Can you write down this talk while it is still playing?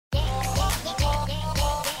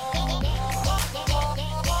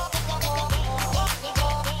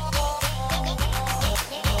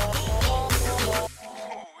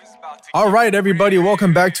All right, everybody,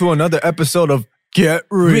 welcome back to another episode of Get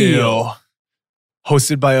Real.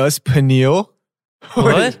 Hosted by us, Peniel.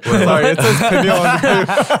 What? Sorry, it says Peniel on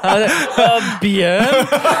the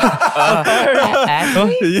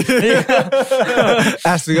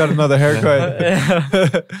Ashley got another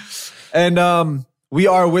haircut. And we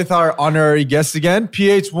are with our honorary guest again,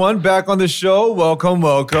 pH-1, back on the show. Welcome.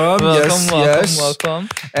 Welcome.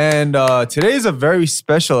 And today is a very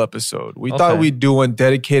special episode. We thought we'd do one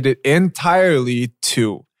dedicated entirely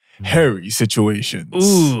to hairy situations.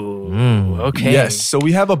 Ooh, okay. Yes, so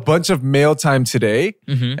we have a bunch of mail time today,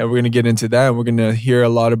 and we're going to get into that, and we're going to hear a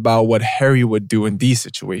lot about what Harry would do in these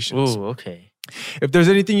situations. Ooh, okay. If there's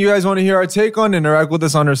anything you guys want to hear our take on, interact with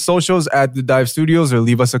us on our socials at The Dive Studios or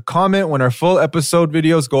leave us a comment when our full episode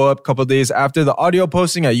videos go up a couple days after the audio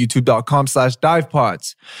posting at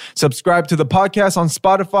youtube.com/divepods. Subscribe to the podcast on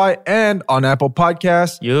Spotify and on Apple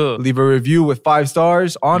Podcasts. Yeah. Leave a review with 5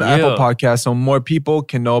 stars on Apple Podcasts so more people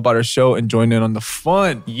can know about our show and join in on the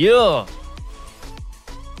fun. Yeah.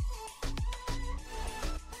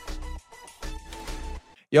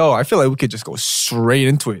 Yo, I feel like we could just go straight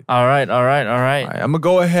into it. All right. All right, I'm going to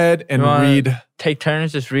go ahead and read. Take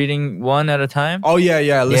turns just reading one at a time? Oh,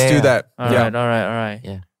 yeah. Let's do that. All right.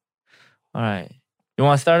 Yeah. All right. You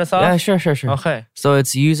want to start us off? Yeah, sure. Okay. So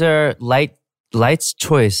it's user Light's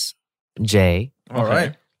Choice J. All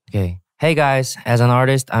right. Okay. Hey guys, as an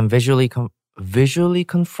artist, I'm visually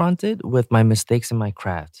confronted with my mistakes in my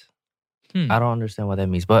craft. I don't understand what that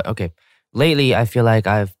means, but okay. Lately, I feel like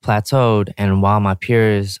I've plateaued, and while my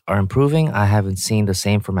peers are improving, I haven't seen the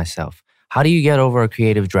same for myself. How do you get over a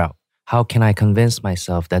creative drought? How can I convince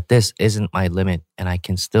myself that this isn't my limit and I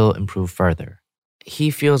can still improve further? He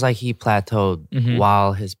feels like he plateaued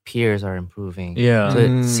while his peers are improving. Yeah. So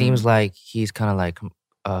it seems like he's kind of like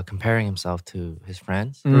comparing himself to his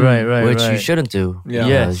friends. Right. Which you shouldn't do. Yeah.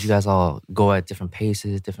 Because you guys all go at different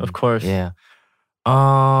paces, Of course. Yeah.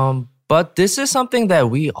 But this is something that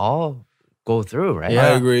we all go through, right?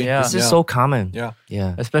 I agree. Yeah. This is so common. Yeah.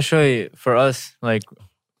 Especially for us, like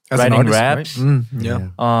As an writing artist,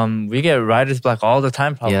 raps. Right? We get writer's block all the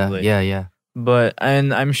time, probably. Yeah.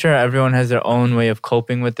 And I'm sure everyone has their own way of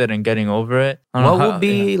coping with it and getting over it. What would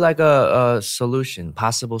be like a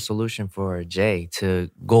possible solution for Jay to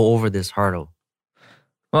go over this hurdle?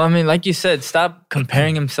 Well, I mean, like you said, stop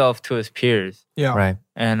comparing himself to his peers. Yeah. Right.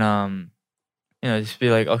 And just be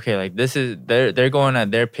like, okay, like this is they're going at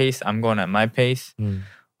their pace, I'm going at my pace.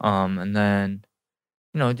 And then,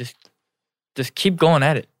 just keep going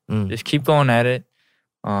at it. Just keep going at it.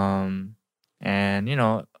 And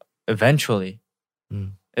eventually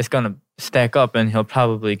it's gonna stack up and he'll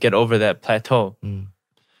probably get over that plateau.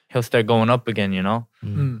 He'll start going up again,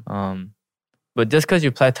 But just because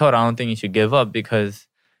you plateaued, I don't think you should give up because,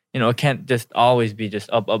 it can't just always be just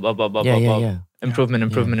up.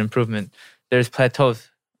 Improvement. There's plateaus.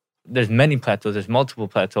 There's many plateaus. There's multiple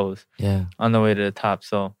plateaus on the way to the top.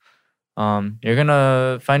 So you're going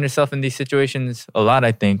to find yourself in these situations a lot,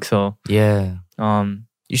 I think. So you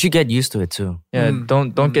should get used to it too. Yeah,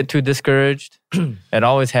 don't get too discouraged. It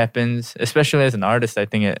always happens, especially as an artist. I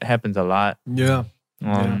think it happens a lot. Yeah.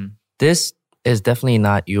 This is definitely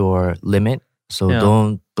not your limit. So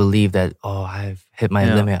don't believe that, I've hit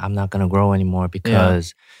my limit. I'm not going to grow anymore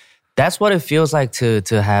because that's what it feels like to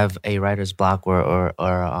have a writer's block or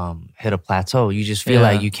hit a plateau. You just feel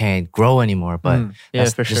like you can't grow anymore, but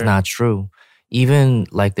that's just not true. Even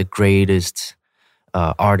like the greatest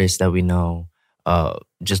artists that we know,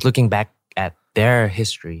 just looking back at their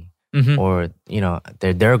history or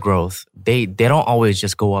their growth, they don't always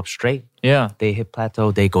just go up straight. Yeah, they hit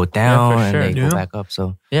plateau, they go down, and they go back up.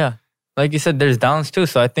 So like you said, there's downs too.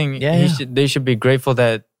 So I think they should be grateful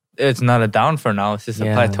that it's not a down for now. It's just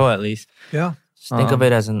a plateau at least. Yeah. Just think of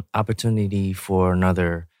it as an opportunity for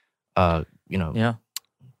another,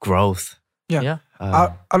 growth. Yeah.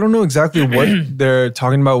 I don't know exactly what they're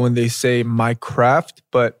talking about when they say my craft,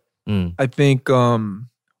 but I think one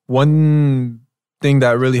thing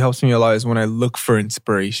that really helps me a lot is when I look for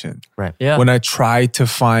inspiration. Right. Yeah. When I try to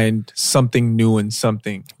find something new in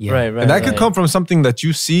something. Yeah. Right. And that could come from something that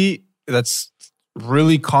you see that's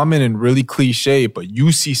really common and really cliche, but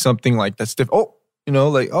you see something like that's different.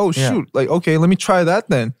 Shoot. Like, okay, let me try that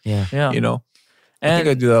then. Yeah. I think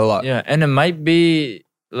I do that a lot. Yeah. And it might be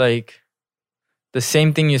like the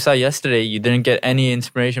same thing you saw yesterday. You didn't get any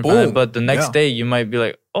inspiration from it, but the next day you might be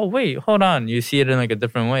like, oh, wait, hold on. You see it in like a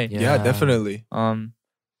different way. Yeah, definitely. And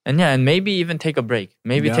maybe even take a break.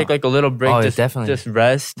 Maybe take like a little break. Just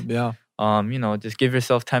rest. Yeah. Just give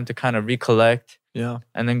yourself time to kind of recollect. Yeah.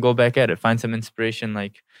 And then go back at it. Find some inspiration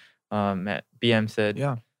like BM said.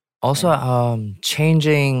 Yeah. Also,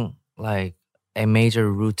 changing like a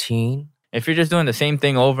major routine. If you're just doing the same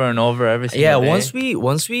thing over and over every single day.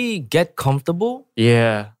 once we get comfortable,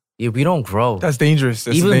 we don't grow. That's dangerous.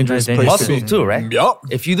 That's even a dangerous place muscle to be. too, right? Yup.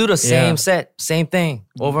 If you do the same same thing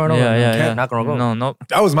over and over, you're not gonna grow. No.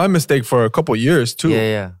 That was my mistake for a couple years too.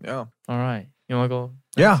 Yeah. All right. You want to go?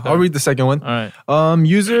 Yeah, I'll read the second one. All right.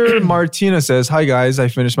 User Martina says, "Hi guys, I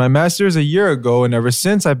finished my master's a year ago, and ever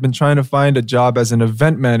since I've been trying to find a job as an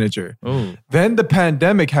event manager. Ooh. Then the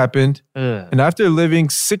pandemic happened, and after living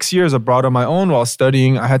 6 years abroad on my own while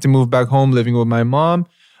studying, I had to move back home living with my mom,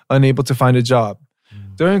 unable to find a job.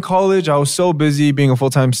 During college, I was so busy being a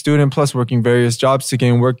full-time student plus working various jobs to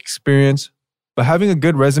gain work experience, but having a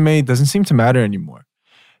good resume doesn't seem to matter anymore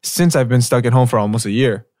since I've been stuck at home for almost a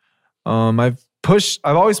year. I've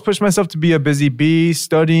always pushed myself to be a busy bee,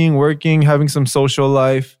 studying, working, having some social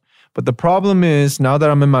life. But the problem is, now that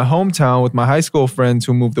I'm in my hometown with my high school friends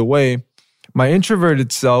who moved away, my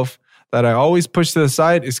introverted self that I always push to the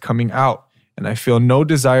side is coming out, and I feel no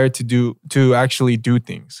desire to actually do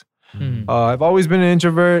things. I've always been an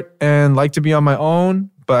introvert and like to be on my own,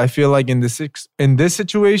 but I feel like in this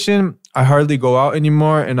situation, I hardly go out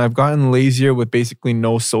anymore, and I've gotten lazier with basically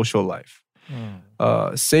no social life.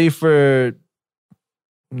 Save for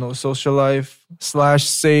no social life /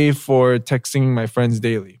 save for texting my friends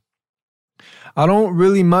daily. I don't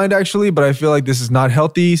really mind actually, but I feel like this is not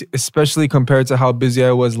healthy, especially compared to how busy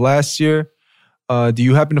I was last year. Do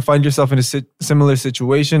you happen to find yourself in a similar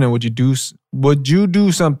situation, and would you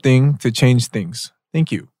do something to change things?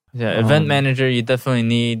 Thank you." Yeah, event manager, you definitely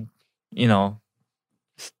need,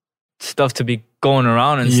 stuff to be going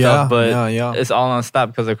around and stuff, but it's all on stop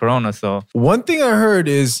because of Corona. So one thing I heard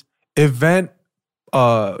is event.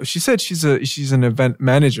 She said she's an event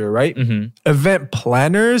manager, right? Mm-hmm. Event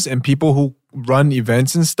planners and people who run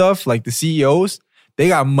events and stuff, like the CEOs, they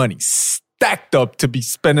got money stacked up to be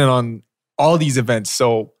spending on all these events.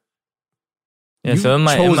 So so it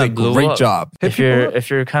might blow great up. job. If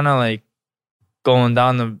you're kind of like going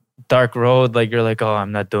down the dark road, like you're like, oh,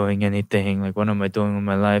 I'm not doing anything. Like, what am I doing with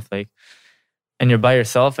my life? Like, and you're by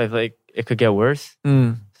yourself, I feel like it could get worse.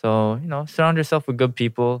 So, surround yourself with good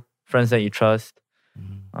people, friends that you trust,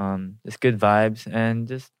 just good vibes, and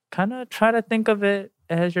just kind of try to think of it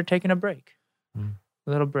as you're taking a break. A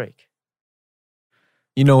little break.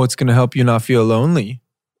 You know what's going to help you not feel lonely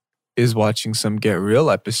is watching some Get Real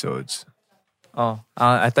episodes. Oh,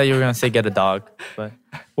 I thought you were going to say get a dog, but...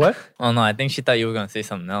 What? Oh, no, I think she thought you were going to say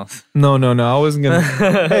something else. No, I wasn't going to...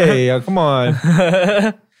 Hey, come on.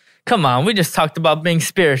 Come on, we just talked about being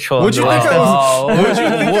spiritual. Would you think I was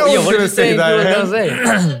going to say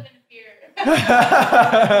that?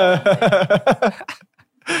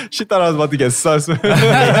 She thought I was about to get sus.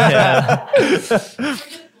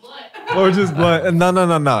 Or just blunt.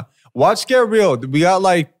 No. Watch Get Real. We got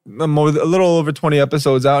like a little over 20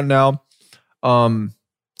 episodes out now. A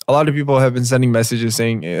lot of people have been sending messages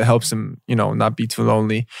saying it helps them, not be too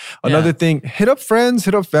lonely. Another thing, hit up friends,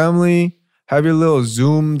 hit up family, have your little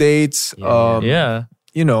Zoom dates.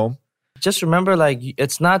 Just remember, like,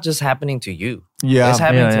 it's not just happening to you. Yeah. It's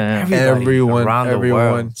happening to everyone around the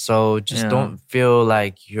world. So just don't feel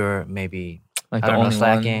like you're maybe like the only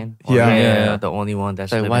slacking. One. The only one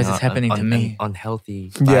that's like, why is this happening to me?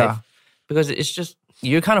 Unhealthy life. Because it's just,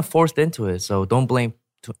 you're kind of forced into it. So don't blame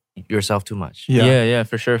yourself too much. Yeah,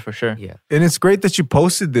 for sure. Yeah. And it's great that you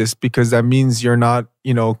posted this because that means you're not,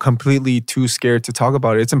 completely too scared to talk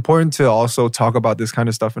about it. It's important to also talk about this kind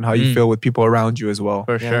of stuff and how you feel with people around you as well.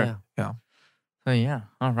 For sure. Yeah. So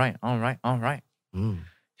all right.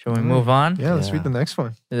 Shall we move on? Yeah, let's read the next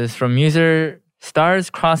one. This is from user Stars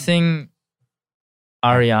Crossing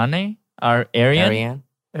Ariane. Ariane.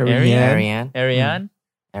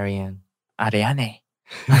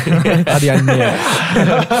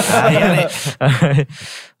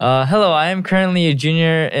 Hello, I am currently a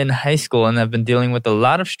junior in high school and I've been dealing with a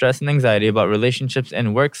lot of stress and anxiety about relationships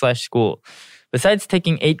and work/school. Besides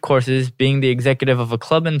taking 8 courses, being the executive of a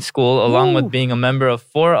club in school, along with being a member of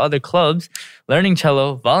 4 other clubs, learning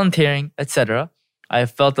cello, volunteering, etc., I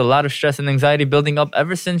have felt a lot of stress and anxiety building up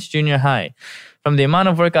ever since junior high. From the amount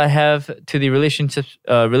of work I have to the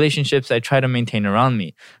relationships I try to maintain around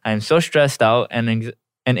me, I am so stressed out and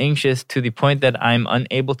anxious to the point that I'm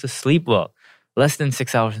unable to sleep well, less than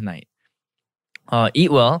 6 hours a night.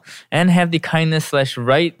 Eat well, and have the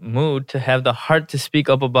kindness/right mood to have the heart to speak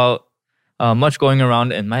up about much going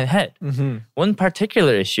around in my head. One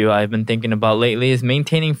particular issue I've been thinking about lately is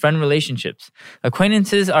maintaining friend relationships.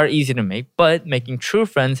 Acquaintances are easy to make, but making true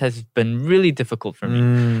friends has been really difficult for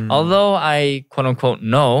me. Although I, quote unquote,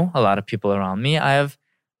 know a lot of people around me, I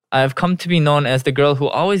have come to be known as the girl who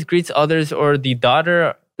always greets others or the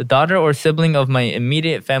daughter the daughter or sibling of my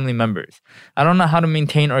immediate family members. I don't know how to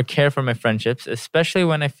maintain or care for my friendships, especially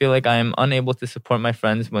when I feel like I am unable to support my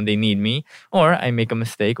friends when they need me, or I make a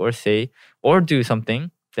mistake or say or do something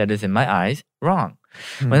that is, in my eyes, wrong.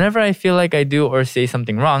 Whenever I feel like I do or say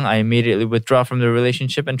something wrong, I immediately withdraw from the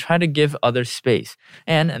relationship and try to give others space.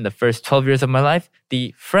 And in the first 12 years of my life,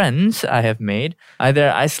 the friends I have made either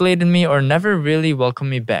isolated me or never really welcomed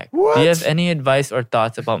me back. What? Do you have any advice or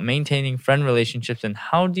thoughts about maintaining friend relationships, and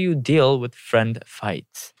how do you deal with friend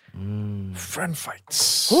fights? Friend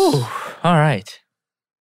fights. Ooh, all right.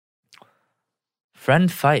 Friend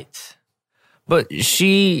fights. But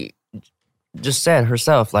she just said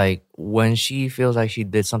herself, like, when she feels like she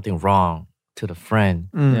did something wrong to the friend,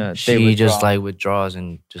 Yeah, they she just withdraw. like withdraws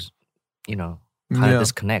and just, kind of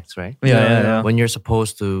disconnects, right? Yeah. When you're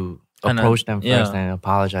supposed to Kinda, approach them first yeah. and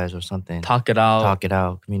apologize or something. Talk it out.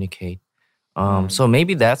 Communicate. So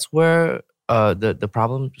maybe that's where the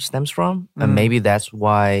problem stems from. And maybe that's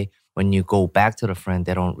why when you go back to the friend,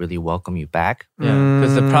 they don't really welcome you back. Yeah,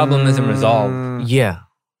 because the problem isn't resolved. Yeah.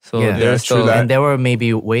 So Yeah. they're true still... that. And they were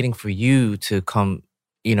maybe waiting for you to come,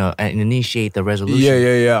 and initiate the resolution.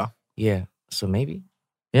 Yeah. Yeah. So maybe.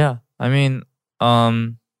 Yeah. I mean,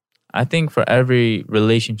 I think for every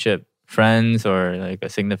relationship, friends or like a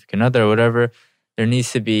significant other or whatever, there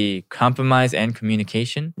needs to be compromise and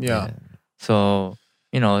communication. Yeah. So,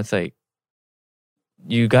 it's like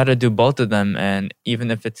you got to do both of them. And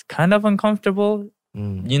even if it's kind of uncomfortable,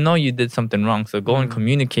 you did something wrong. So go and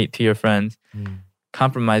communicate to your friends,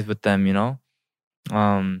 compromise with them,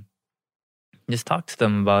 just talk to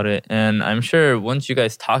them about it. And I'm sure once you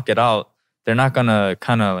guys talk it out, they're not going to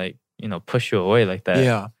kind of like, push you away like that.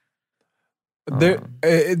 Yeah.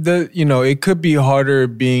 It could be harder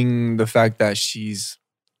being the fact that she's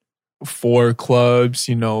 4 clubs,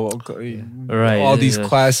 Right. all these Yeah,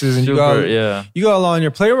 classes, and super, you got a lot on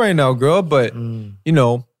your plate right now, girl. But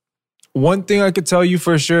one thing I could tell you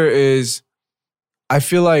for sure is, I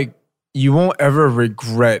feel like you won't ever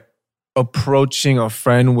regret approaching a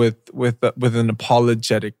friend with an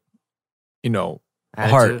apologetic, heart,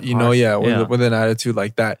 Heart. with an attitude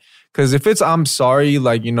like that. Because if it's I'm sorry,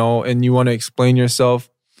 like, and you want to explain yourself,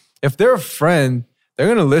 if they're a friend, they're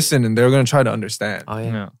gonna listen and they're gonna try to understand. Oh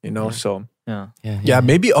yeah. So Yeah.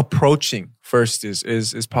 maybe approaching first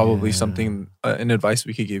is probably something, an advice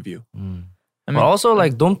we could give you. I mean, But also,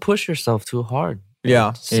 like, don't push yourself too hard.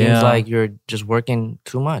 Yeah, It seems like you're just working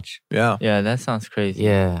too much. yeah, yeah, that sounds crazy.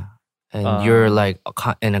 Yeah. And you're like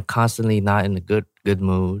constantly not in a good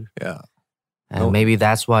mood. yeah. And maybe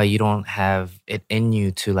that's why you don't have it in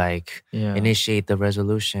you to like Yeah. initiate the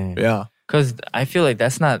resolution. Yeah. Because I feel like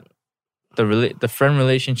that's not the friend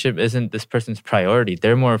relationship isn't this person's priority.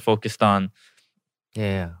 They're more focused on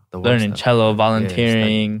Yeah. The work learning stuff. cello,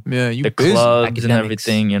 volunteering, Yeah, you the busy. clubs and Academics.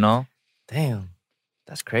 everything, Damn.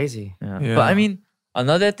 That's crazy. Yeah. Yeah. But I mean,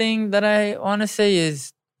 another thing that I want to say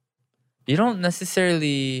is I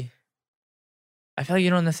feel like you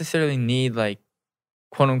don't necessarily need like,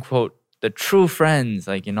 quote unquote, the true friends.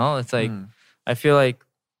 Like, it's like, I feel like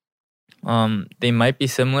they might be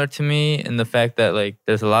similar to me in the fact that like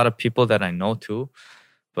there's a lot of people that I know too,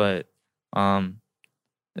 but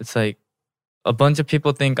it's like a bunch of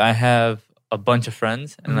people think I have a bunch of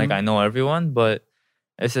friends and like I know everyone, but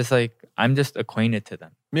it's just like I'm just acquainted to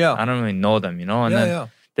them. Yeah. I don't really know them, and then Yeah.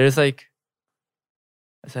 there's like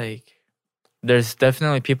there's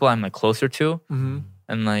definitely people I'm like closer to, Mm-hmm.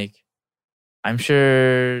 and like I'm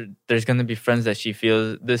sure there's gonna be friends that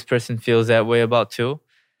this person feels that way about too.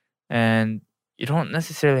 And you don't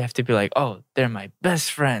necessarily have to be like, oh, they're my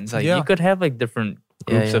best friends. Like you could have like different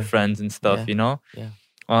groups of friends and stuff, Yeah.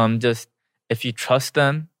 Just if you trust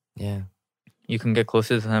them, Yeah. you can get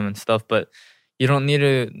closer to them and stuff. But you don't need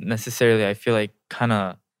to necessarily, I feel like, kind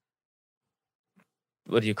of,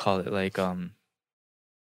 what do you call it? Like, I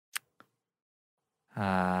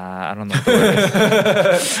don't know what the word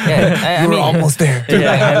is. Yeah, I We're mean, almost there. Dude,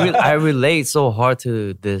 like, I relate so hard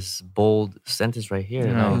to this bold sentence right here.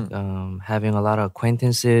 Yeah. Like, having a lot of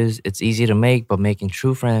acquaintances, it's easy to make, but making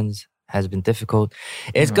true friends has been difficult.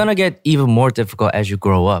 It's gonna get even more difficult as you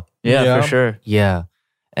grow up. Yeah, Yeah. for sure. Yeah,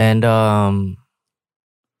 and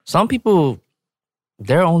some people,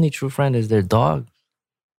 their only true friend is their dog.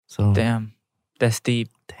 So Damn, that's deep.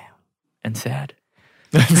 Damn, and sad.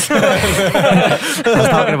 I was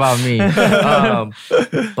talking about me.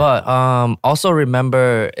 But also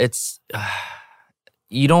remember, it's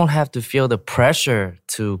you don't have to feel the pressure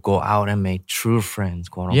to go out and make true friends,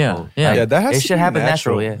 quote Yeah, unquote. yeah. Like, Yeah, that has it to should be happen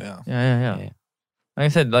natural. Yeah. Yeah. Yeah. Like I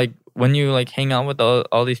said, like when you like hang out with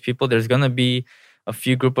all these people, there's gonna be a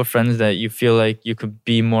few group of friends that you feel like you could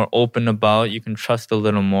be more open about, you can trust a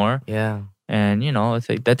little more. Yeah. And, it's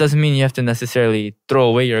like, that doesn't mean you have to necessarily throw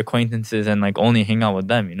away your acquaintances and like only hang out with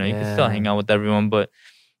them. You can still hang out with everyone. But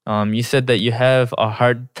you said that you have a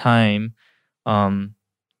hard time, you're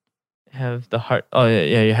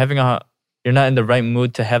not in the right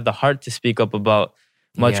mood to have the heart to speak up about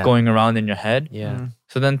much going around in your head. Yeah. Mm-hmm.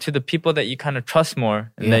 So then to the people that you kind of trust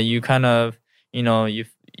more and that you kind of,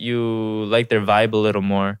 you like their vibe a little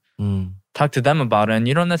more, talk to them about it. And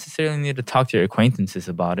you don't necessarily need to talk to your acquaintances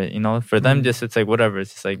about it. For them, just it's like whatever.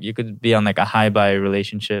 It's just like you could be on like a high-buy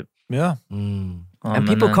relationship. Yeah. And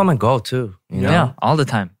people come and go too. Yeah, all the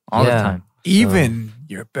time. All the time. Even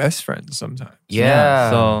your best friends sometimes. Yeah.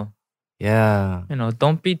 So, yeah.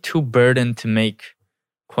 Don't be too burdened to make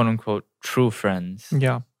quote unquote true friends.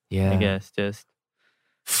 Yeah. Yeah. I guess just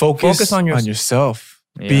focus on yourself.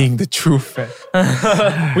 Yeah. Being the true friend.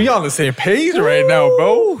 We on the same page right now,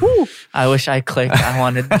 bro. Woo. I wish I clicked. I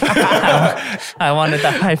wanted I wanted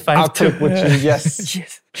the high five I'll too. click with you. Yes.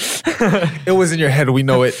 Yes. It was in your head. We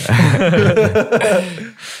know it.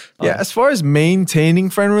 Yeah, as far as maintaining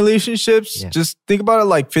friend relationships, just think about it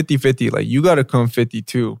like 50-50. Like you got to come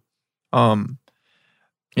 52.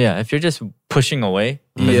 Yeah, if you're just pushing away,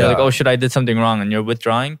 you're like, oh shit, I did something wrong and you're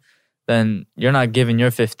withdrawing, then you're not giving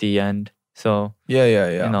your 50. And so,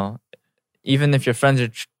 even if your friends are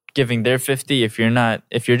giving their 50, if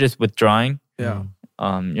you're just withdrawing, you're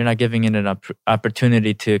not giving it an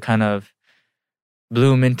opportunity to kind of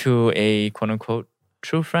bloom into a quote unquote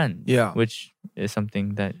true friend. Yeah. Which is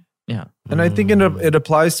something that, And I think it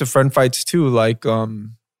applies to friend fights too, like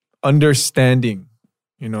understanding,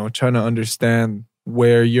 trying to understand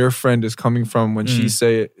where your friend is coming from when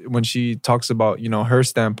she talks about, her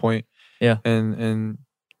standpoint. Yeah. And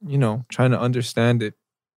trying to understand it.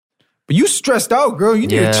 But you stressed out, girl. You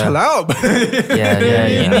need to chill out.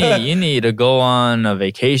 You need to go on a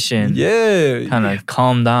vacation. Yeah. Kind of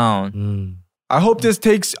calm down. I hope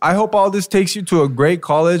all this takes you to a great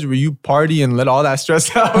college where you party and let all that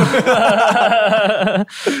stress out.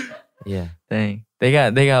 Yeah. Dang. They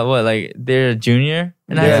got what? Like they're a junior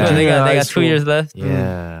in high school? They got 2 years left?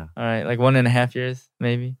 Yeah. All right. Like 1.5 years,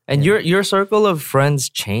 maybe. And your circle of friends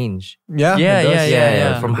change. Yeah.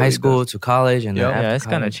 Yeah. From high school to college and then after it's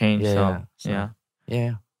gonna college. change.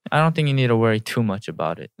 Yeah. I don't think you need to worry too much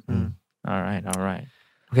about it. All right.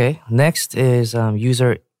 Okay. Next is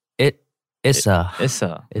user Issa. It's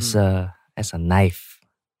a knife.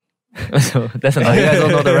 So that's a Oh, knife. you guys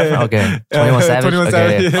don't know the reference? Okay. 21 Savage? 21 Okay,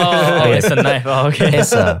 Savage. yeah. Oh, it's a knife. Oh, okay.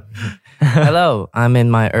 Issa. Hello, I'm in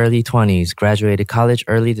my early 20s, graduated college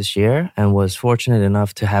early this year, and was fortunate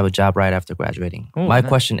enough to have a job right after graduating. Ooh, my nice.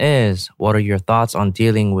 question is, what are your thoughts on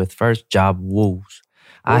dealing with first job woes?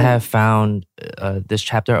 I have found this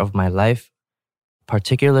chapter of my life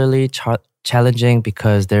particularly challenging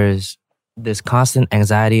because there's this constant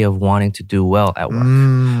anxiety of wanting to do well at work.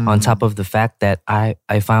 On top of the fact that I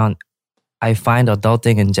find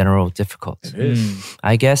adulting in general difficult. It is.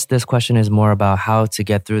 I guess this question is more about how to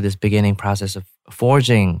get through this beginning process of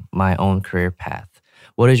forging my own career path.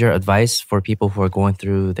 What is your advice for people who are going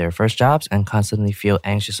through their first jobs and constantly feel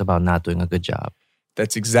anxious about not doing a good job?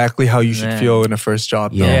 That's exactly how you should Man. feel in a first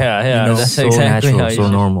job. Though. Yeah. You know? That's So exactly natural, how you so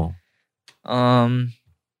should. normal.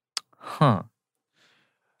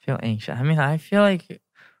 Feel anxious. I mean, I feel like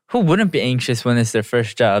who wouldn't be anxious when it's their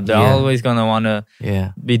first job? They're Yeah. always gonna want to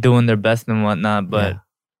be doing their best and whatnot. But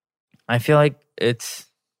I feel like it's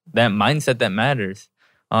that mindset that matters.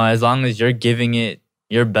 As long as you're giving it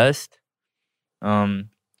your best,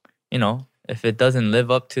 if it doesn't live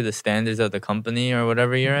up to the standards of the company or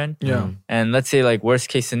whatever you're in, and let's say like worst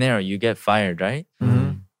case scenario, you get fired, right?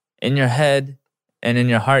 In your head and in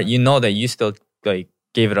your heart, you know that you still like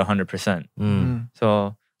gave it 100%.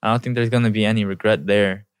 So I don't think there's gonna be any regret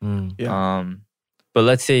there. But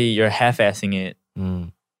let's say you're half-assing it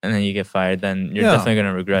and then you get fired, then you're definitely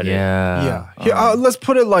gonna regret it. Here, let's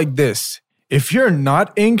put it like this. If you're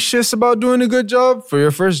not anxious about doing a good job for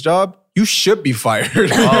your first job, you should be fired.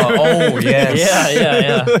 Yes.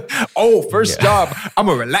 First job, I'm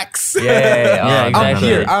gonna relax. exactly. I'm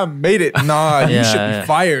here. I made it. Nah, you should be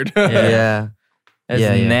fired.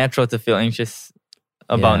 It's natural to feel anxious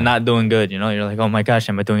about not doing good. You're like, oh my gosh,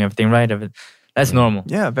 am I doing everything right? That's normal.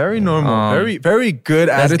 Yeah, very normal. Very, very good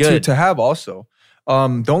attitude to have also.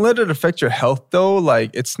 Don't let it affect your health though.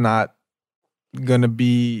 Like it shouldn't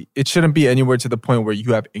be anywhere to the point where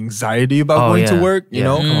you have anxiety about going to work, you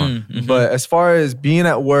know? But as far as being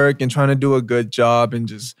at work and trying to do a good job and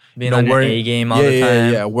just being on your A game all the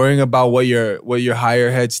time. Worrying about what your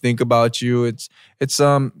higher heads think about you. It's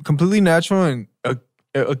completely natural and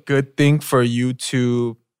a good thing for you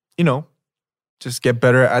to, just get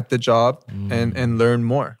better at the job and learn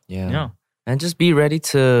more. Yeah. And just be ready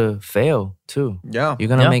to fail too. Yeah. You're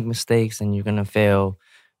going to make mistakes and you're going to fail.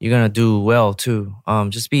 You're going to do well too.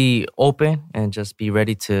 Just be open and just be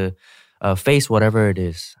ready to face whatever it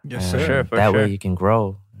is. Yes, and sir. That way you can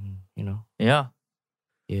grow, Yeah.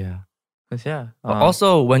 Yeah.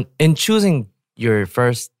 Also, when in choosing your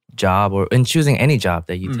first job or in choosing any job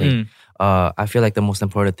that you take, I feel like the most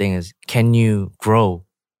important thing is, can you grow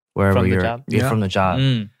wherever from you're the job? from the job?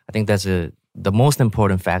 I think that's the most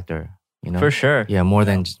important factor. For sure. Yeah, more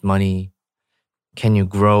than just money. Can you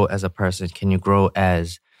grow as a person? Can you grow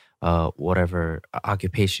as whatever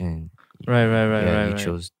occupation you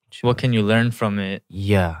chose? What can you learn from it?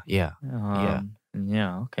 Yeah. Yeah.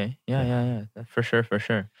 Okay. Yeah. For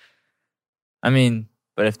sure. I mean,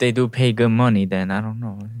 but if they do pay good money, then I don't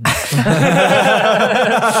know.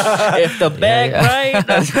 If the bag right.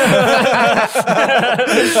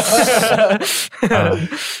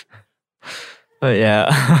 But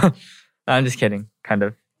yeah, I'm just kidding. Kind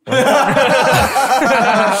of.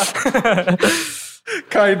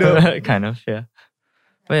 Kind of. Yeah.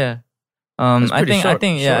 But yeah. I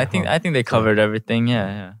think they covered everything.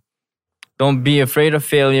 Yeah. Don't be afraid of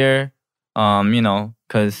failure.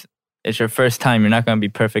 Because it's your first time. You're not gonna be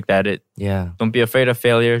perfect at it. Yeah. Don't be afraid of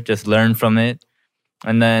failure. Just learn from it,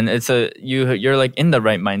 and then you're like in the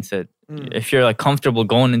right mindset. If you're like comfortable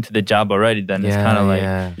going into the job already, then it's kind of like,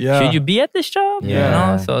 should you be at this job?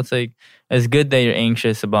 Yeah. So it's like, it's good that you're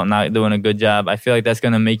anxious about not doing a good job. I feel like that's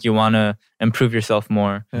gonna make you wanna improve yourself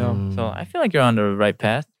more. Yeah. So I feel like you're on the right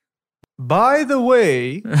path. By the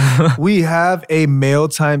way, we have a mail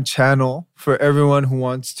time channel for everyone who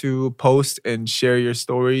wants to post and share your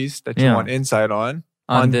stories that you want insight on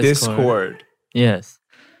Discord. Yes.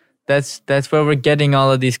 That's where we're getting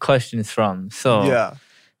all of these questions from. So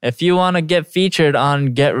if you want to get featured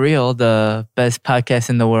on Get Real, the best podcast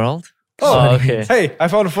in the world. Oh, okay. Hey, I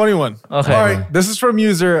found a funny one. Okay. All right. This is from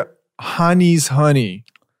user Honey's Honey.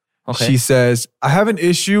 Okay. She says, I have an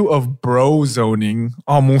issue of bro zoning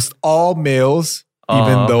almost all males,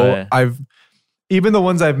 even the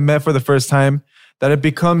ones I've met for the first time, that it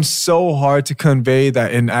becomes so hard to convey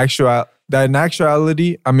that in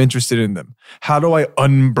actuality, I'm interested in them. How do I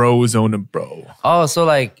unbro zone a bro? Oh, so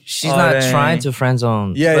like she's not trying to friend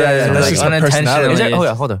zone. Yeah. That's like just her personality.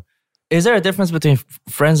 Hold on. Is there a difference between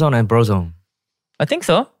friend zone and bro zone? I think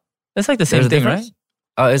so. It's like the same thing, right?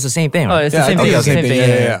 Oh, it's the same thing, right? Oh, it's the same thing. It's the same thing.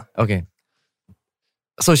 Yeah. Okay.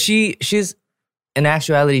 So she's in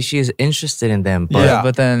actuality, she is interested in them,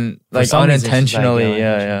 but then like unintentionally,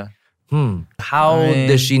 How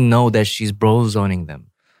does she know that she's bro zoning them?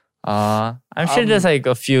 I'm sure there's like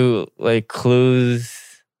a few like clues,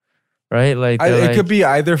 right? Like it could be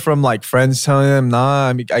either from like friends telling them, nah,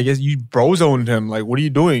 I mean, I guess you bro zoned him. Like, what are you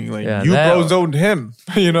doing? Like, you bro zoned him.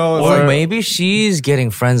 Or maybe she's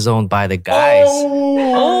getting friend zoned by the guys.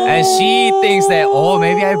 And she thinks that,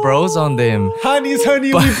 maybe I bro zoned them. Honey,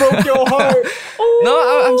 we broke your heart. No,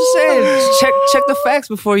 I'm just saying, check the facts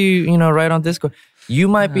before you write on Discord. You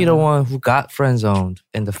might be the one who got friend zoned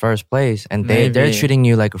in the first place, and they're treating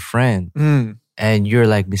you like a friend. And you're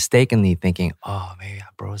like mistakenly thinking, maybe I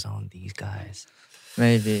bro zoned these guys.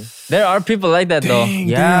 Maybe. There are people like that though. Dang,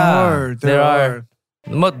 there are.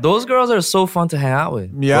 But those girls are so fun to hang out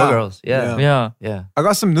with. Yeah. Bro girls. Yeah. I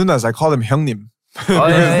got some nunas. I call them 형님.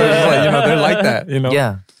 They're like that.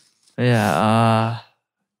 Yeah.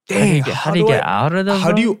 Dang, how do you get out of them?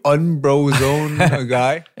 How do you unbro zone a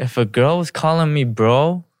guy? If a girl was calling me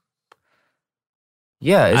bro,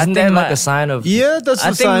 isn't that like a sign of? Yeah, that's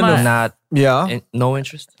a sign of not. Yeah, no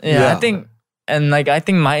interest. Yeah, I think. And I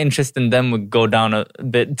think my interest in them would go down a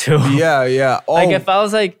bit too. Yeah. Like if I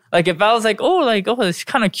was like, it's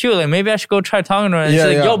kind of cute. Like maybe I should go try talking to her. And she's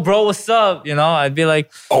like, yo, bro, what's up? I'd be like,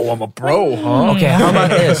 I'm a bro. Huh? Okay, how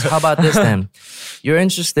about this then? You're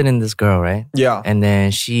interested in this girl, right? Yeah. And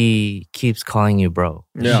then she keeps calling you bro.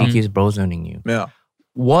 Yeah. She keeps bro zoning you. Yeah.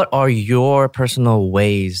 What are your personal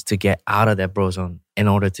ways to get out of that bro zone in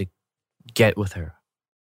order to get with her?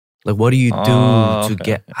 Like, what do you do to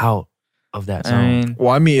get out of that zone?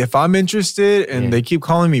 I mean, if I'm interested and they keep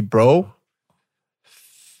calling me bro,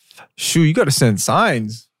 shoot, you got to send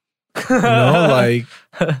signs. Like,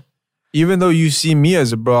 even though you see me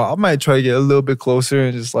as a bro, I might try to get a little bit closer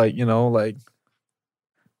and just like, like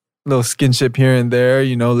little skinship here and there,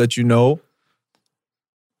 let you know.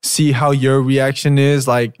 See how your reaction is.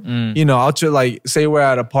 Like, I'll try, like, say we're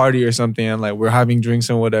at a party or something and like we're having drinks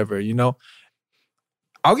and whatever,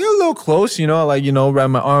 I'll get a little close, like, wrap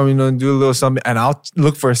my arm, do a little something, and I'll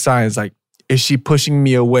look for signs like, is she pushing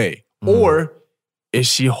me away? Or is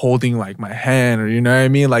she holding like my hand, or you know what I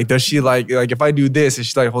mean? Like, does she like if I do this, is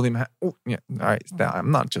she like holding my hand? Oh, yeah, all right.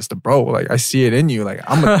 I'm not just a bro. Like, I see it in you. Like,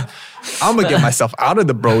 I'm gonna get myself out of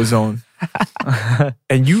the bro zone.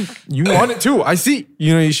 And you want it too. I see.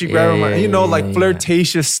 You know, you should grab my, like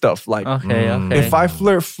flirtatious stuff. Like, Okay. if I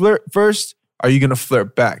flirt first, are you gonna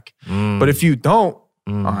flirt back? But if you don't,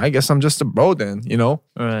 I guess I'm just a bro then. You know,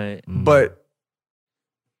 Right. But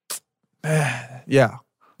yeah.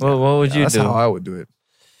 Well, what would you That's do? how I would do it.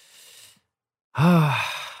 I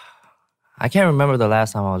can't remember the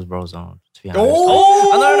last time I was bro zone, to be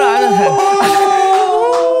honest.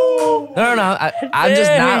 No. I'm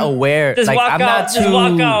just not aware. Just like, walk I'm out. not Just too.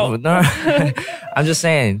 walk out. No, I'm just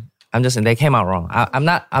saying. They came out wrong.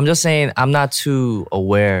 I'm just saying. I'm not too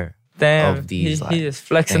aware Damn, of these. he's just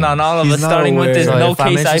flexing things. on all of He's us, not starting with aware. this So no if I'm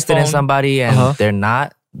case interested in iPhone. somebody and they're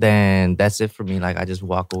not, then that's it for me. Like, I just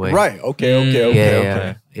walk away. Right.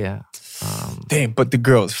 Okay. Yeah. Damn, but the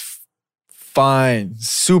girl's fine,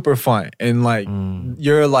 super fine. And like,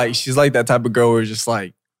 you're like, she's like that type of girl where it's just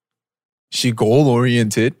like, she goal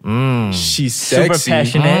oriented. She's Super sexy.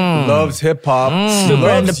 passionate. Loves hip hop. Super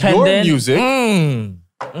Loves your independent. music.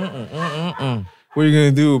 What are you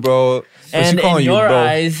gonna do, bro? What's And she calling in your you, bro?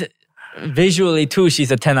 eyes, visually too, she's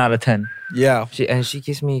a 10 out of 10. Yeah. She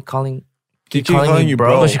keeps me calling. Keep calling you,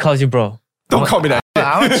 bro. But she calls you bro. Don't call me that.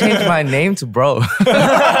 I would change my name to bro.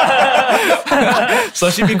 So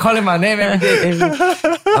she be calling my name every day.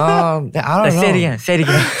 I don't know. Say it again. Say it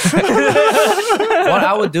again. What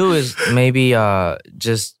I would do is maybe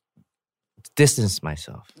just distance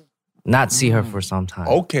myself, not see her for some time.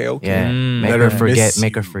 Okay. Yeah, make Let her her forget. miss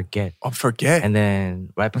Make her you. forget, Oh, forget. and then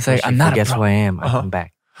right It's before like, she I'm not a forgets bro. who I am, I come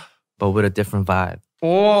back, but with a different vibe.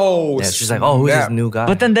 Whoa. Yeah, she's like, "Oh, who's this new guy?"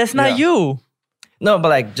 But then that's not Yeah. you. no, but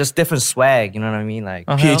like just different swag. You know what I mean? Like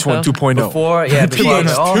pH-1 2.0. before, yeah, before,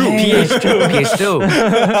 pH2.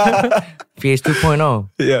 pH2, pH 2.0.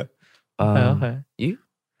 Yeah. Okay. You?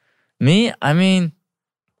 Me? I mean,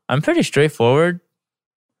 I'm pretty straightforward.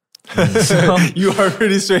 So, You are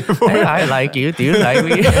pretty straightforward. Hey, I like you. Do you like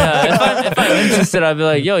me? yeah, if I'm interested, I'll be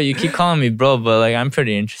like, yo, you keep calling me bro, but like, I'm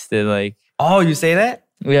pretty interested. Like, Oh, you say that?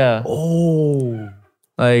 yeah. Oh.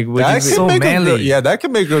 Like, would That you could so make manly. that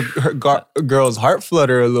could make a girl's heart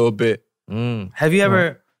flutter a little bit. Have you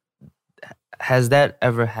ever, has that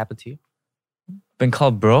ever happened to you? been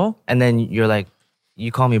called bro? And then you're like,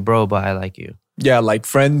 you call me bro, but I like you. Yeah, like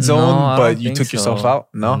friend zone, I but don't you think took yourself so. out?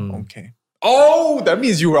 No? Okay. Oh, that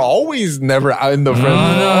means you were always never out in the friend zone.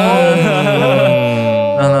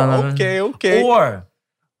 No. Okay. Or,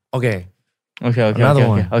 okay, Okay. Another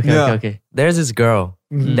one. Okay. there's this girl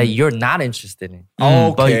that you're not interested in.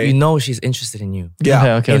 Okay. But you know she's interested in you.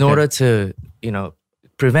 Yeah. Okay. In order to,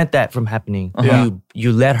 prevent that from happening,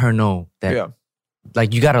 you let her know that, Yeah.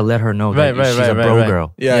 like, you gotta let her know that Right, she's right, a right, bro right.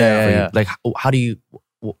 girl. Yeah. For you. Like, how do you,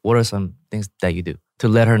 what are some things that you do to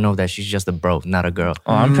let her know that she's just a bro, not a girl?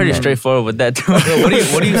 Oh, I'm pretty straightforward with that too.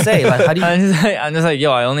 What do you say? Like, how do you? I'm just like,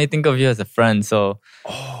 yo, I only think of you as a friend. So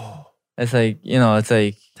it's like, it's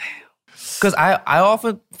like, Because I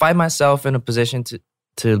often find myself in a position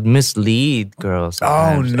to mislead girls.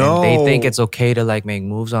 Sometimes, no. And they think it's okay to like make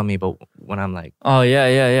moves on me, but when I'm like, oh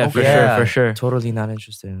yeah, for sure. totally not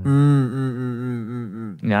interested.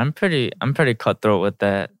 Yeah, I'm pretty cutthroat with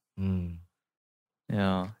that. Mm.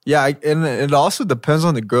 Yeah. Yeah, and it also depends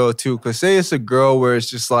on the girl too. Because say it's a girl where it's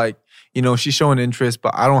just like, she's showing interest,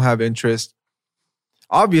 but I don't have interest.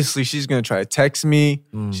 Obviously, she's going to try to text me.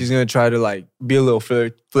 She's going to try to like be a little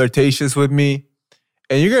flirtatious with me.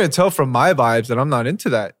 And you're going to tell from my vibes that I'm not into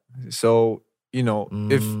that. So,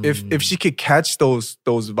 if she could catch those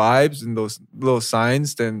vibes and those little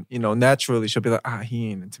signs, then, naturally she'll be like,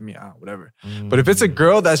 he ain't into me, whatever. But if it's a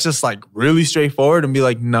girl that's just like really straightforward and be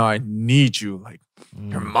like, no, I need you. Like,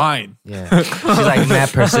 you're mine. Yeah, she's like mad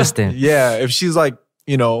persistent. Yeah, if she's like,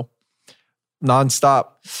 nonstop.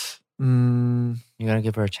 You gonna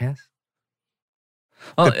give her a chance?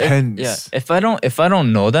 Depends. If I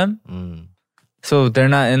don't know them, so they're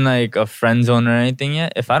not in like a friend zone or anything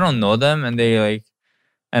yet. If I don't know them and they like,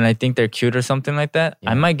 and I think they're cute or something like that,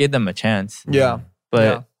 I might give them a chance. Yeah.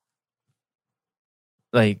 But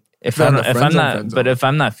like if They're in the I'm friend not, zone. but if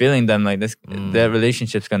I'm not feeling them, like this, that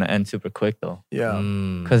relationship's gonna end super quick though. Yeah.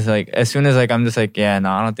 Cause like as soon as like I'm just like, yeah,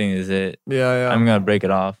 no, I don't think this is it. Yeah. I'm gonna break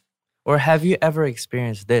it off. Or have you ever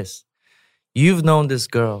experienced this? You've known this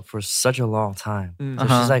girl for such a long time. So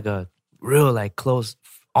she's like a real like close,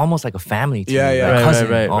 almost like a family to you. Yeah. Like Right, cousin,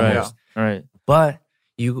 right, almost. Right. But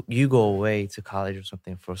you go away to college or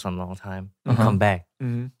something for some long time and come back.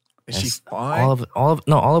 Is she That's fine?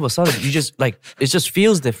 all of a sudden you just like it just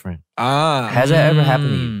feels different. Ah. Has that ever happened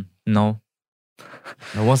to you? No.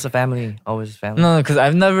 No, once a family, always a family. No, because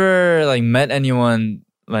I've never like met anyone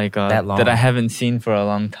like That long. that I haven't seen for a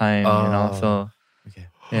long time. You know, so Okay.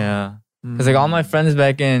 yeah. Because like all my friends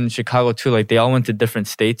back in Chicago too, like they all went to different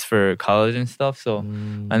states for college and stuff. So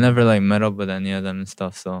I never like met up with any of them and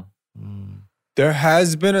stuff. So There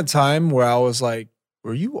has been a time where I was like,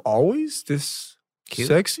 were you always this Cute?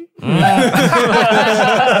 sexy?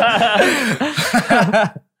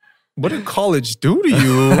 What did college do to you?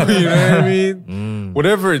 You know what I mean?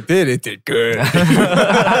 Whatever it did good.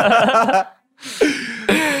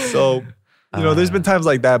 So, you know, there's been times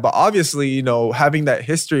like that. But obviously, you know, having that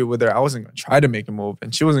history with her, I wasn't going to try to make a move.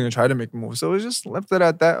 And she wasn't going to try to make a move. So it was just left it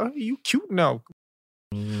at that. Oh, you cute now.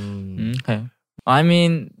 Okay. I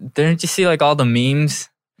mean, didn't you see like all the memes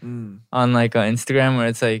on like Instagram where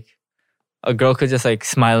it's like a girl could just like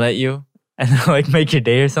smile at you and like make your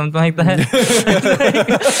day or something like that?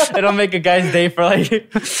 It'll make a guy's day for like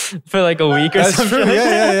a week or That's something. true.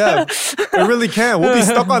 Yeah. It really can. We'll be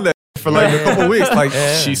stuck on that for like a couple weeks. Like,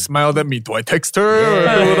 she smiled at me. Do I text her? Or what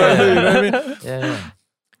I do? You know what I mean? Yeah.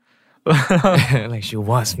 Like she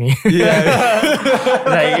wants me. Yeah.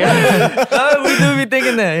 We do be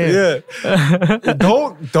thinking that. Yeah.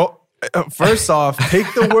 Don't. First off, take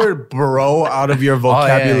the word bro out of your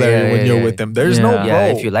vocabulary when you're with them. There's no bro. Yeah,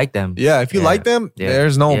 if you like them. Yeah, if you like them,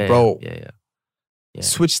 there's no bro. Yeah.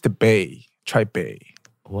 Switch to bae. Try bae.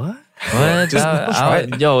 What? What? Just try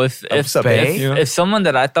it. Yo, if What's up, bae? You know? if someone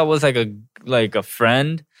that I thought was like a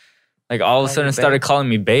friend, like all of a sudden started calling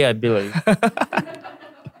me bae, I'd be like,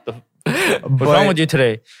 what's wrong with you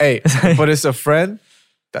today? Hey, but it's a friend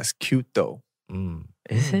that's cute though.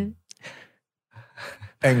 Is it?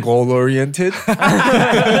 And goal oriented.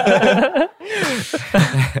 I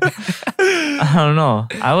don't know.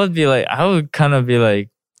 I would kind of be like,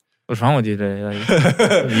 what's wrong with you today? Like,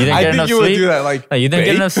 you didn't get enough you sleep? would do that. Like you didn't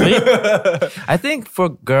get enough sleep? I think for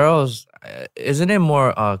girls, isn't it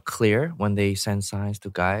more clear when they send signs to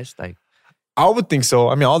guys? Like, I would think so.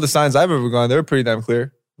 I mean, all the signs I've ever gone, they're pretty damn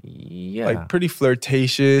clear. yeah. Like pretty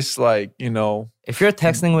flirtatious. Like, you know. If you're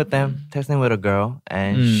texting with a girl,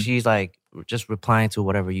 and she's like just replying to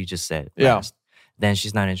whatever you just said, last, then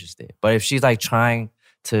she's not interested. But if she's like trying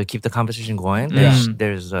to keep the conversation going, then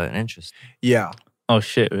there's an interest. Yeah. Oh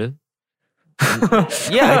shit, really?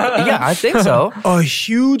 Yeah, I think so. A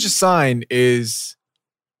huge sign is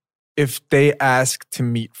if they ask to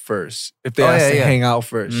meet first. If they ask to hang out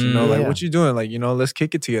first. You know, like, what you doing? Like, you know, let's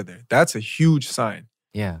kick it together. That's a huge sign.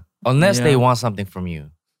 Yeah. Unless they want something from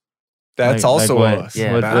you. That's Like also what?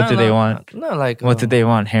 a What do they want? No, like What did they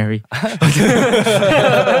want, Harry? I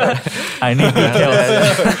need details.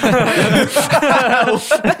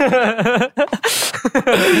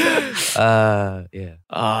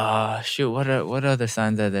 Shoot. What other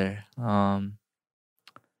signs are there?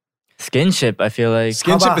 Skinship. I feel like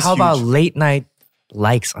How about late night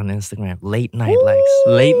likes on Instagram? Late night likes.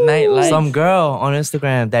 Late night likes. Some girl on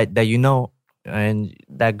Instagram that you know, and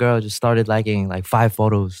that girl just started liking like 5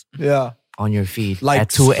 photos. Yeah. On your feed like at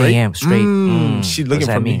 2 a.m. straight. She looking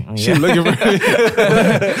for me. Mean? She looking for me.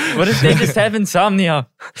 What if they just have insomnia?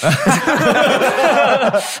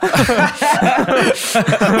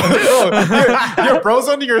 Bro, you're bros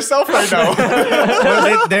under yourself right now.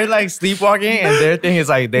 Well, they're like sleepwalking, and their thing is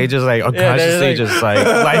like they just like unconsciously just like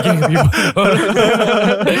liking people.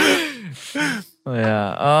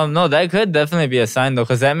 Yeah. No, that could definitely be a sign though,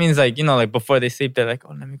 because that means like, you know, like before they sleep, they're like,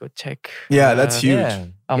 oh, let me go check. Yeah, that's huge.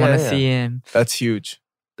 I want to see him. That's huge.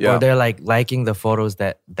 Yeah. Or they're like liking the photos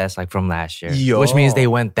that's like from last year. Yo. Which means they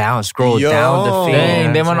went down, scrolled down the feed.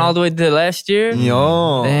 Dang, they went all the way to last year?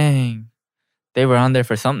 Yo. Dang. They were on there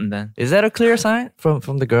for something then. Is that a clear sign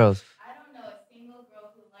from the girls? I don't know a single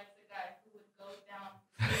girl who likes a guy who would go down.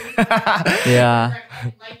 Yeah.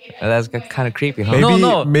 That's kind of creepy, huh? Maybe,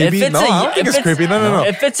 No. maybe. If it's No, I don't think it's creepy. No.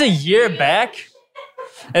 If it's a year back,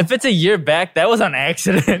 that was on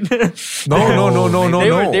accident.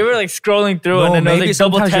 No. They were like scrolling through, and then they was like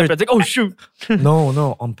double tap. It's like, oh shoot.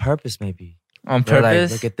 No, on purpose maybe. On They're like,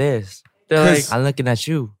 purpose. look at this. They're like, I'm looking at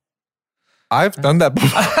you. I've done that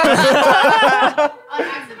before.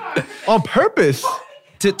 On purpose.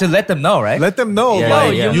 To let them know, right? Let them know. Yeah,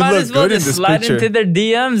 like, yeah. you you might look as well good in just this slide picture. into their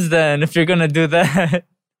DMs then if you're gonna do that.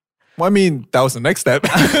 Well, I mean, that was the next step.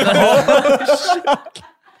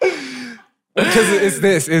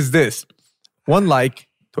 Because it's this. One like,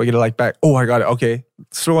 do I get a like back? Oh, I got it. Okay.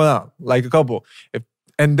 Scroll down. Like a couple.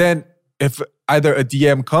 And then if either a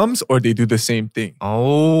DM comes or they do the same thing.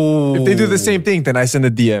 Oh. If they do the same thing, then I send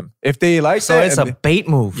a DM. If they like So that, it's a bait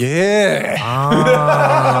move. yeah.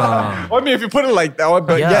 Ah. Well, I mean, if you put it like that,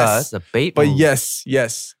 but yeah, yes. it's a bait But move.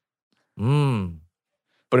 yes. Mm.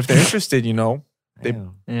 But if they're interested, you know,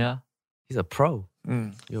 Damn. Yeah. He's a pro.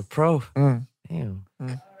 Mm. You're a pro. Mm. Damn.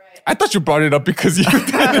 I thought you brought it up because you did.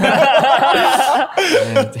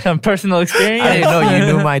 Some personal experience. I didn't know you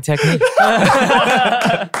knew my technique.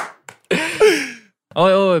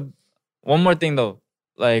 Oh, one more thing though.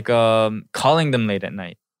 Like calling them late at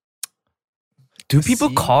night. Do people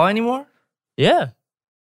See? call anymore? Yeah.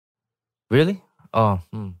 Really? Oh,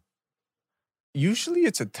 Usually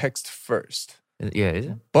it's a text first. yeah, is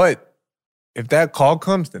it? But if that call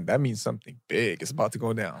comes, then that means something big is about to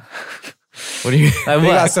go down. What do you? Like They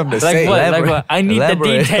what? got something to like say. What? Like Elaborate. what? I need Elaborate.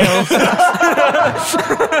 the details.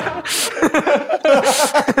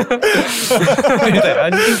 I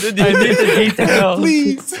need the details.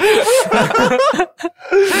 Please.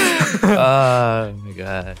 Oh my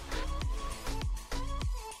god.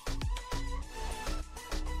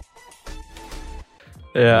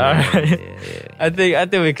 Yeah, all right. Yeah. I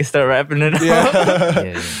think we can start wrapping it up.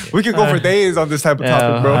 Yeah. We could go for days on this type of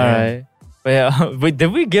topic, bro. All right. But yeah,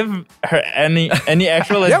 did we give her any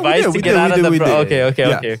actual Yeah, we advice did, to we get did, out we of the did, we bro? did. Okay.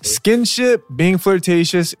 Yeah. Skinship, being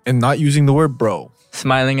flirtatious, and not using the word bro.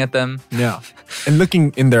 Smiling at them. Yeah. And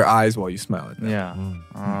looking in their eyes while you smile at them. Yeah.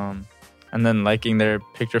 Mm. And then liking their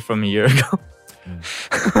picture from a year ago.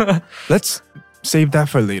 Let's save that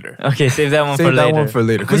for later. Okay, save that one Save for that later. one for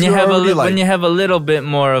later. When Because you you're have already like, when you have a little bit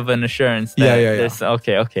more of an assurance. That Yeah. there's-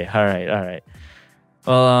 Okay. All right.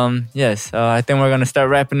 Well, yes. I think we're gonna start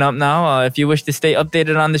wrapping up now. If you wish to stay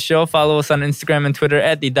updated on the show, follow us on Instagram and Twitter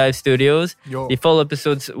at The Dive Studios. Yo. The full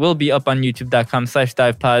episodes will be up on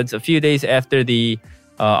YouTube.com/DivePods a few days after the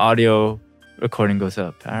audio recording goes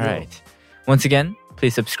up. All right. Once again,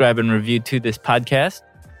 please subscribe and review to this podcast.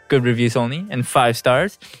 Good reviews only and 5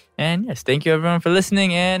 stars. And yes, thank you everyone for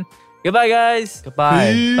listening. And goodbye, guys.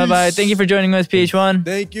 Goodbye. Peace. Bye. Thank you for joining us, PH1.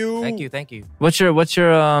 Thank you. Thank you. What's your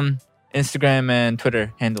Instagram and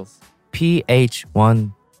Twitter handles?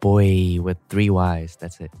 pH-1 boy with 3 Y's.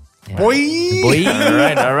 That's it. Yeah. Boy. Boy.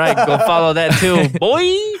 All right. Go follow that too, boy.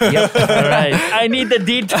 Yep. All right. I need the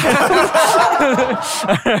details.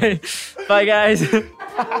 All right. Bye, guys.